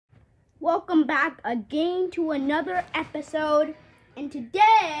Welcome back again to another episode, and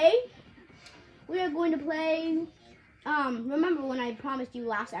today we are going to play, remember when I promised you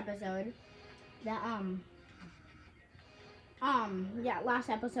last episode that, last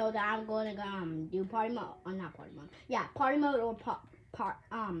episode that I'm going to, do party mode, party mode or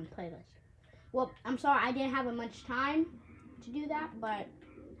playlist. Well, I'm sorry I didn't have much time to do that, but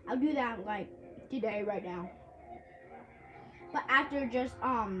I'll do that, like, today, right now. But after just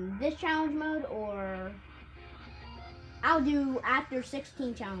this challenge mode, or I'll do after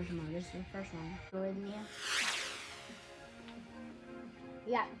 16 challenge mode. This is the first one. Arrhythmia.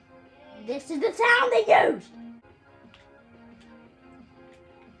 Yeah, this is the sound they used.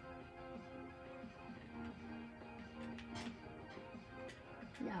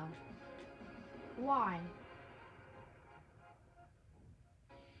 No. Why?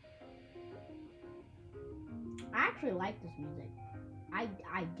 I actually like this music.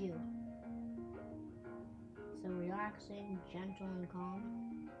 I do. So relaxing, gentle, and calm.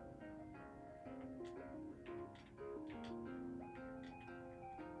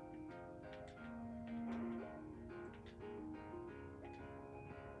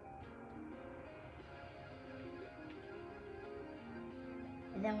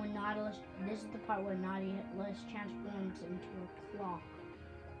 And then when Nautilus, this is the part where Nautilus transforms into a clock.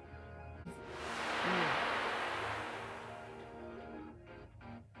 Yeah.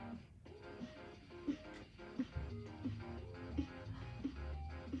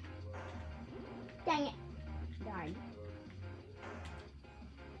 Dang it. Died.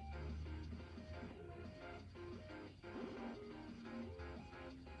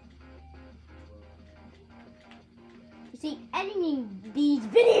 You see, editing these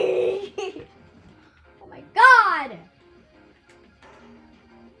videos. Oh my god.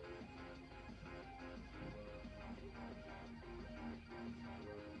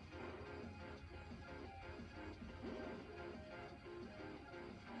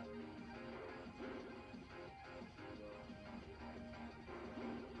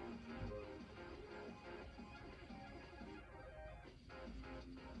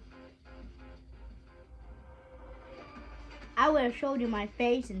 I would have showed you my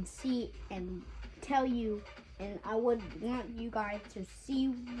face and see and tell you, and I would want you guys to see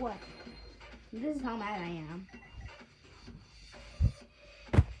what. This is how mad I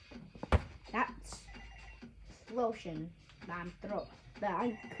am. That's lotion that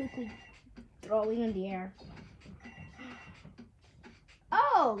I'm quickly throwing in the air.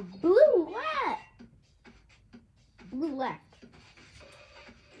 Oh, blue left. Blue left.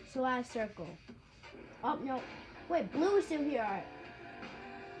 So I circle. Oh no. Wait, blue is still here.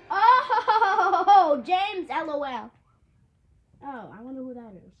 Oh, James, LOL. Oh, I wonder who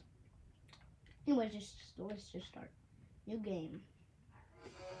that is. Anyway, let's just start. New game.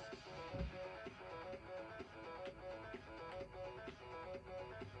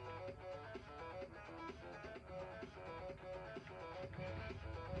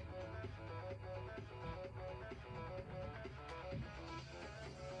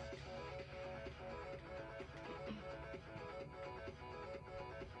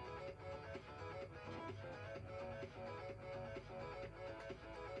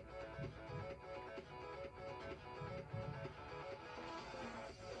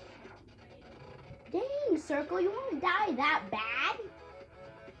 Dang, Circle, you want to die that bad?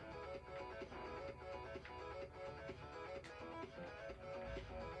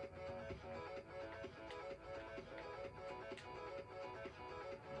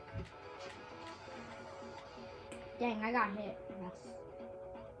 Dang, I got hit. Yes.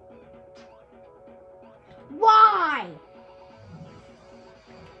 Why?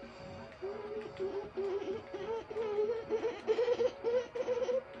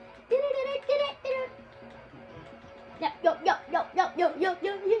 Yo.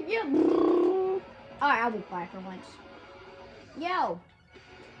 Alright, I'll be quiet for once. Yo.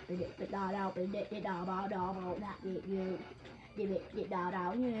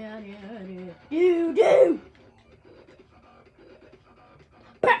 Do.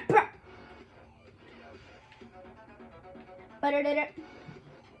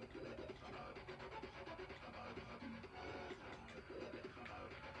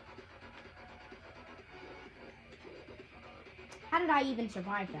 How did I even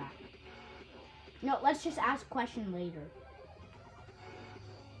survive that? No, let's just ask a question later.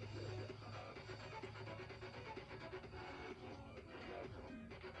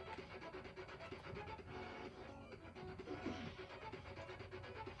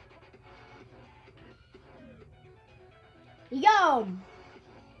 Yo!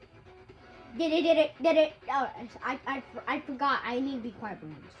 Did it. Oh, I forgot. I need to be quiet for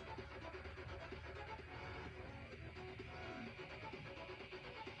once.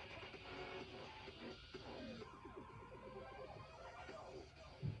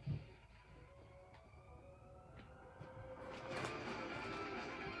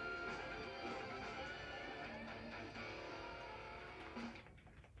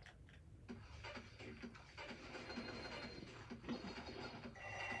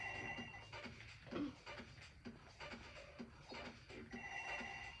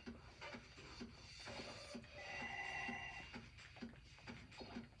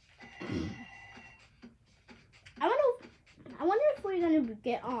 to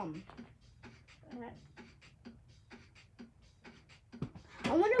get I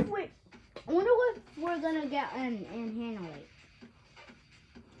wonder if we're gonna get and handle it.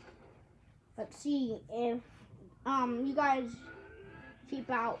 Let's see if you guys keep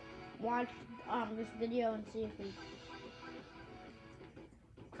out, watch this video and see if we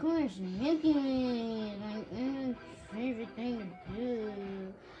gosh, making me like favorite thing to do.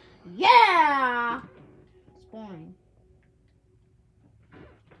 Yeah! It's boring.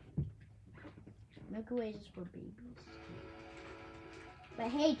 Microwaves is for babies. But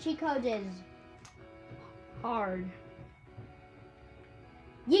hey, cheat code is hard.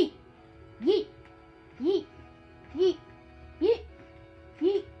 Yeet! Yeet! Yeet! Yeet! Yeet!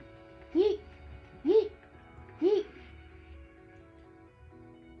 Yeet! Yeet! Yeet! Yeet!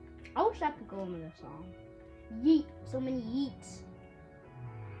 I wish I could go into this song. Yeet! So many yeets.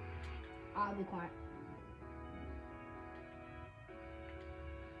 I'll be quiet.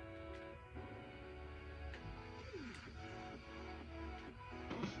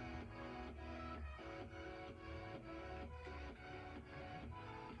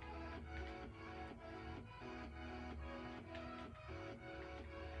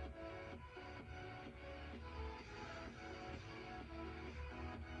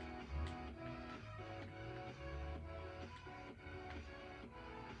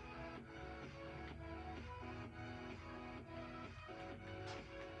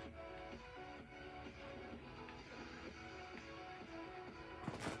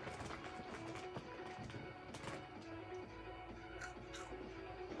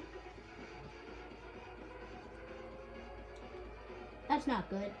 That's not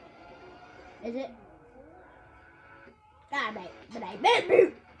good, is it? Ah, but I bet.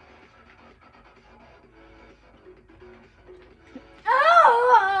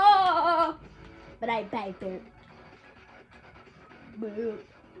 Oh! But I bite boop. Boop.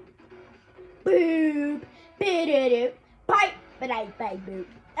 Boop. Bit bite, but I bite boop.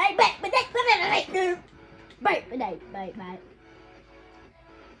 I bite, but I boop. Bite, but I bite.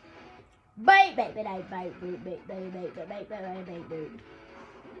 Bite, but I bite boop. Bite, boop.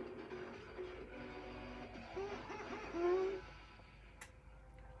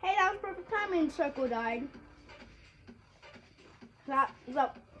 Hey, that was perfect timing. Circle died. So,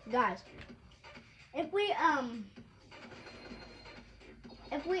 guys, if we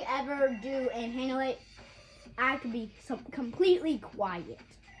ever do and handle it, I could be completely quiet.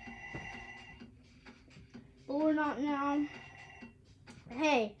 But we're not now.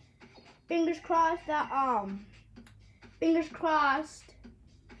 Hey, fingers crossed that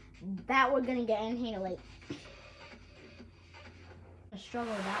we're gonna get and handle it. I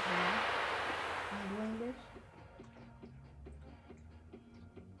struggle that way. I'm doing this.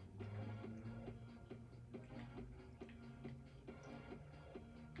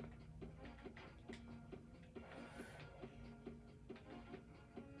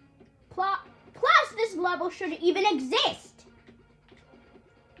 Plus, this level shouldn't even exist.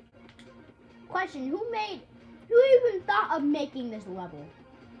 Question: Who even thought of making this level?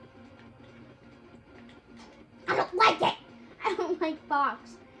 I don't like it. I don't like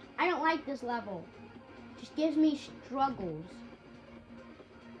Fox. I don't like this level. It just gives me struggles.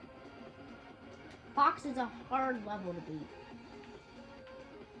 Fox is a hard level to beat.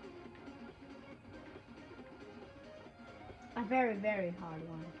 A very, very hard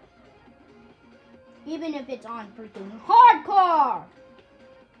one. Even if it's on freaking hardcore.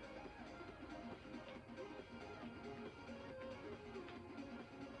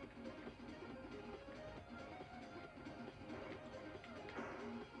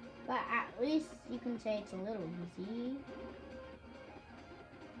 But at least you can say it's a little easy.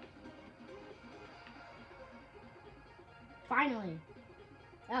 Finally.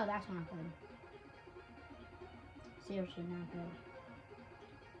 Oh, that's not good. Seriously not good.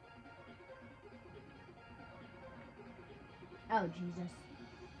 Oh, Jesus.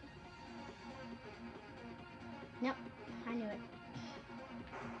 Nope, I knew it.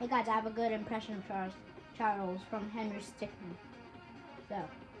 Hey guys, I have a good impression of Charles from Henry Stickmin. So,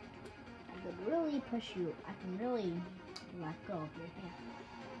 I could really push you. I can really let go of your hand.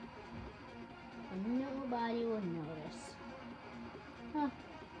 And nobody will notice. Huh,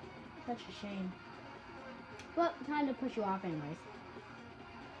 such a shame. But time to push you off anyways.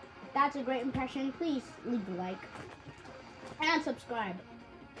 If that's a great impression, please leave a like. And subscribe.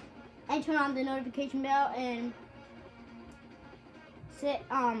 And turn on the notification bell and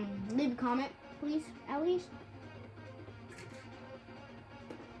leave a comment, please, at least.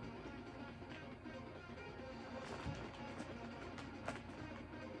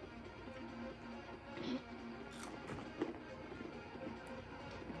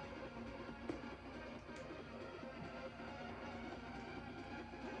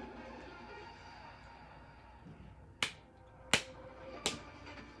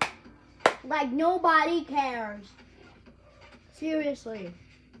 Like nobody cares. Seriously.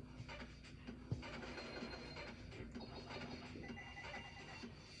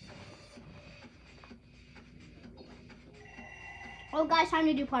 Oh guys, time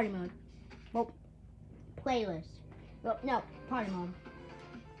to do party mode. Well, playlist. Well, no, party mode.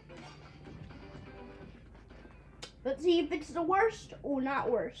 Let's see if it's the worst or not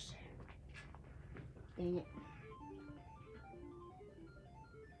worse. Dang it.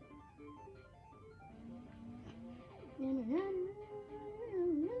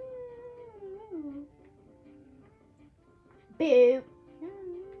 Boo.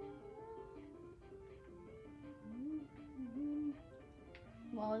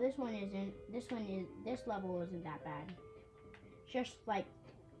 Well, this one isn't. This level isn't that bad. It's just like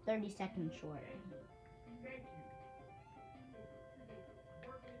 30 seconds short.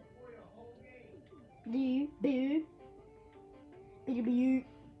 Boo, boo, boo, boo, boo,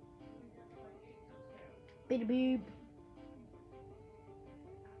 boo, boo,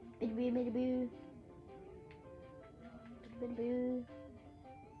 boo, boo, boo. Boo, boo, boo,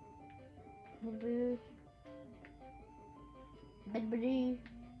 boo,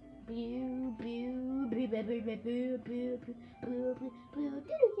 boo, boo, boo, boo, boo, boo,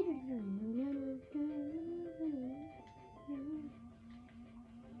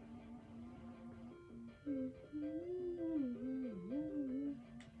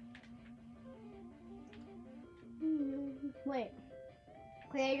 Wait,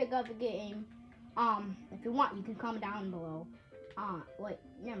 create a game. If you want, you can comment down below. Wait,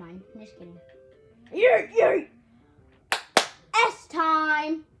 never mind. Just kidding. Yay! S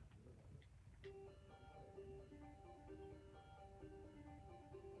time.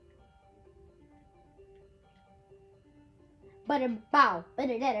 Butter bow,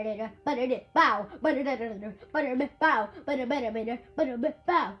 butter da butter da bow, butter da butter bow, butter bow, butter.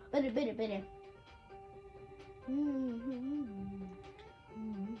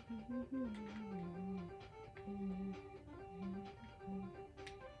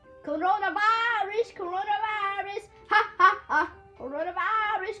 Coronavirus, coronavirus, ha ha ha,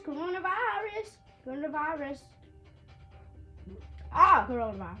 coronavirus, coronavirus, coronavirus. Ah,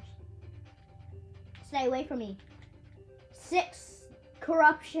 coronavirus. Stay away from me. 6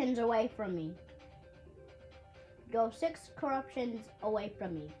 corruptions away from me. Go 6 corruptions away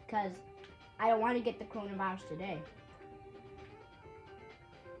from me, because I don't want to get the coronavirus today.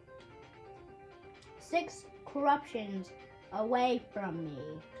 6 corruptions away from me.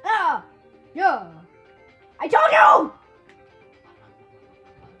 Ah! Yeah! I told you!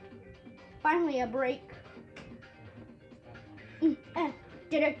 Finally a break. I need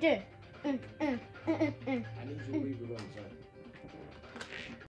you to leave the room, sir.